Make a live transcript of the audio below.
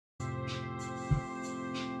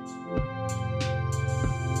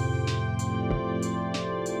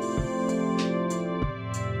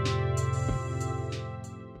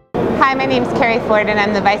Hi, my name is Kerry and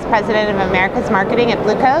I'm the Vice President of America's Marketing at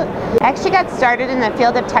Blue Coat. I actually got started in the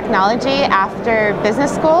field of technology after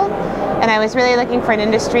business school, and I was really looking for an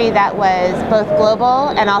industry that was both global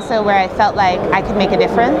and also where I felt like I could make a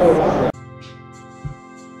difference.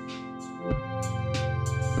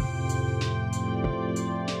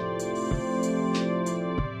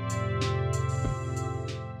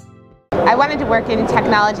 I wanted to work in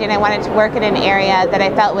technology, and I wanted to work in an area that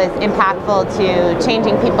I felt was impactful to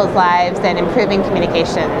changing people's lives and improving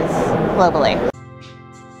communications globally.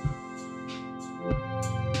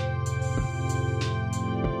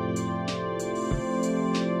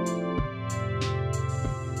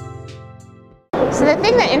 So the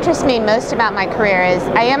thing that interests me most about my career is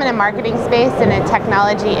I am in a marketing space in a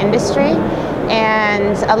technology industry,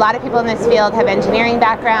 and a lot of people in this field have engineering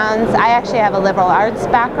backgrounds. I actually have a liberal arts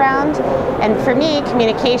background, and for me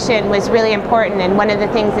communication was really important, and one of the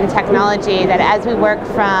things in technology that as we work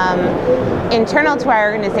from internal to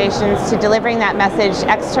our organizations to delivering that message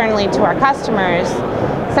externally to our customers,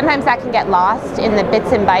 sometimes that can get lost in the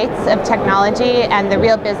bits and bytes of technology, and the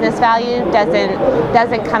real business value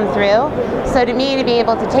doesn't come through. So to me, to be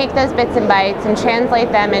able to take those bits and bytes and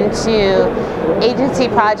translate them into agency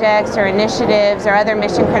projects or initiatives or other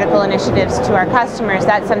mission critical initiatives to our customers,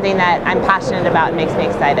 that's something that I'm passionate about and makes me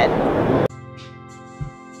excited.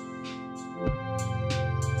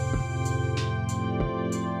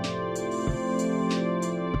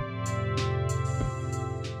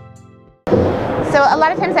 So a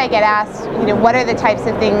lot of times I get asked, what are the types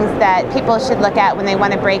of things that people should look at when they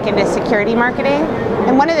want to break into security marketing?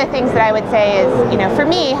 And one of the things that I would say is, for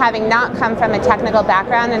me, having not come from a technical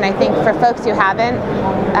background, and I think for folks who haven't,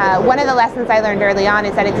 one of the lessons I learned early on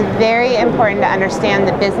is that it's very important to understand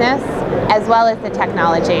the business as well as the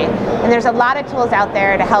technology. And there's a lot of tools out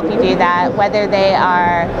there to help you do that, whether they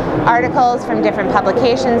are articles from different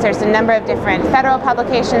publications. There's a number of different federal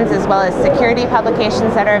publications as well as security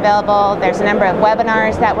publications that are available. There's a number of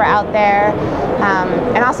webinars that were out there.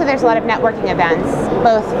 And also there's a lot of networking events,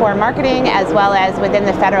 both for marketing as well as within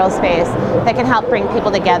the federal space, that can help bring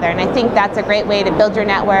people together. And I think that's a great way to build your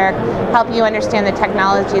network, help you understand the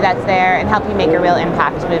technology that's there, and help you make a real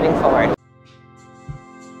impact moving forward.